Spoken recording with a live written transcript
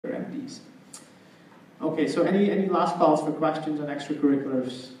attendees. Okay, so any last calls for questions on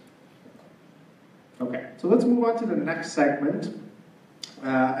extracurriculars? Okay, so let's move on to the next segment.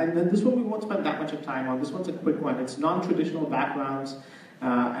 And then this one we won't spend that much of time on. This one's a quick one. It's non-traditional backgrounds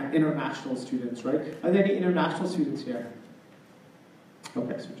and international students, right? Are there any international students here?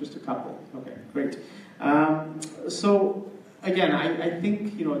 Okay, so just a couple. Okay, great. So again, I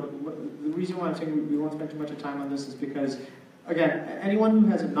think, you know, the reason why I'm saying we won't spend too much of time on this is because, again, anyone who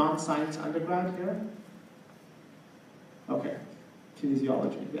has a non-science undergrad here? Okay,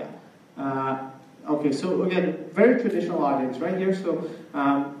 kinesiology, yeah. Okay, so again, very traditional audience right here. So,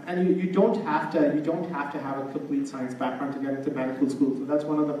 and you don't have to have a complete science background to get into medical school. So that's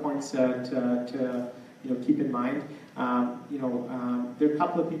one of the points to keep in mind. There are a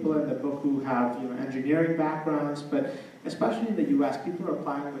couple of people in the book who have engineering backgrounds, but especially in the U.S., people are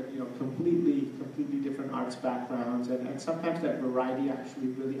applying with completely different arts backgrounds, and sometimes that variety actually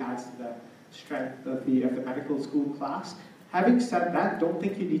really adds to the strength of the medical school class. Having said that, don't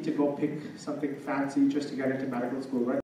think you need to go pick something fancy just to get into medical school, right?